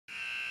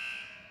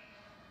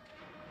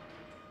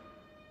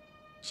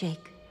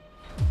Jake,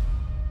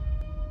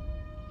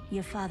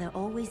 your father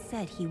always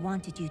said he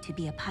wanted you to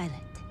be a pilot.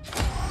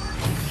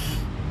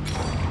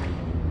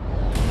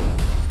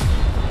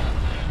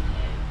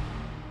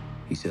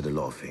 He said a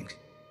lot of things.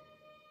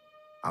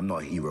 I'm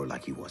not a hero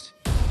like he was.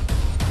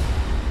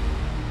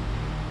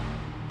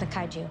 The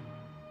kaiju.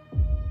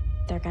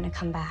 They're gonna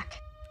come back.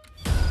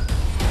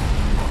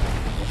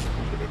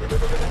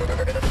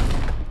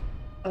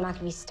 I'm not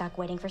gonna be stuck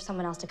waiting for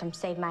someone else to come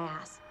save my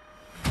ass.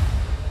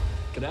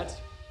 Cadets,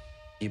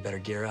 you better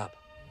gear up.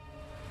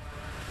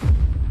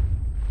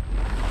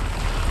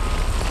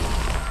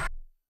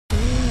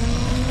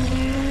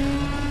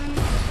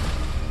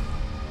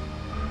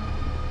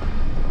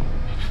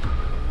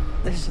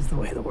 This is the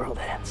way the world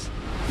ends.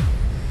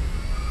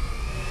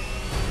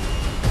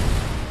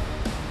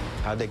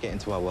 How'd they get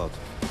into our world?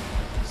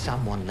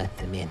 Someone let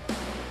them in.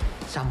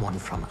 Someone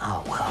from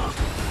our world.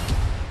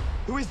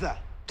 Who is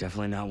that?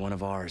 Definitely not one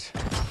of ours.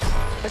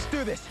 Let's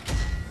do this.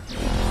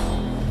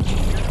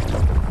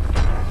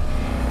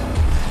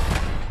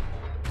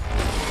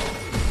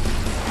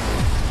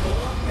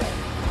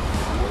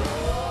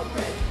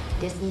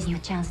 This is your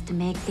chance to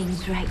make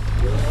things right.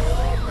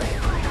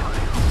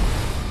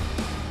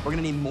 We're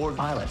gonna need more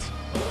pilots.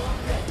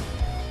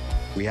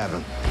 We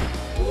haven't.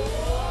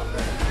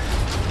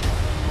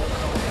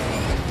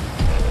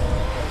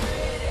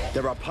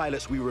 There are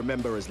pilots we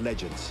remember as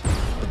legends,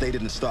 but they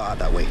didn't start out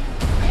that way.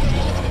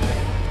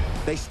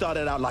 They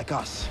started out like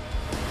us.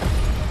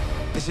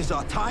 This is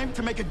our time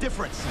to make a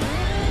difference.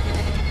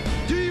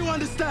 Do you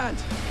understand?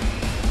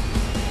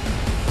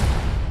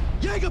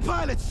 Jaeger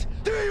pilots,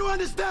 do you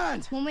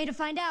understand? One way to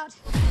find out.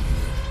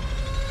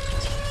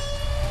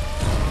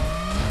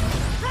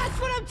 That's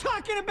what I'm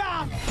talking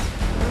about!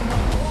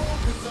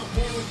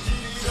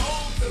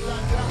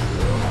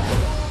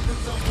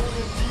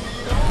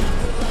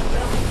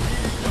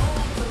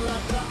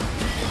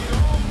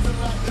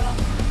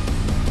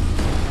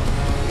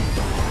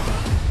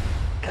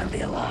 Gonna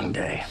be a long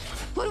day.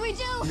 What do we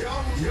do?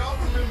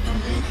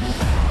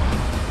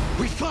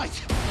 We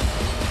fight!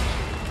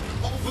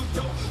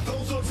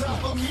 Those on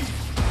top of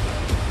me.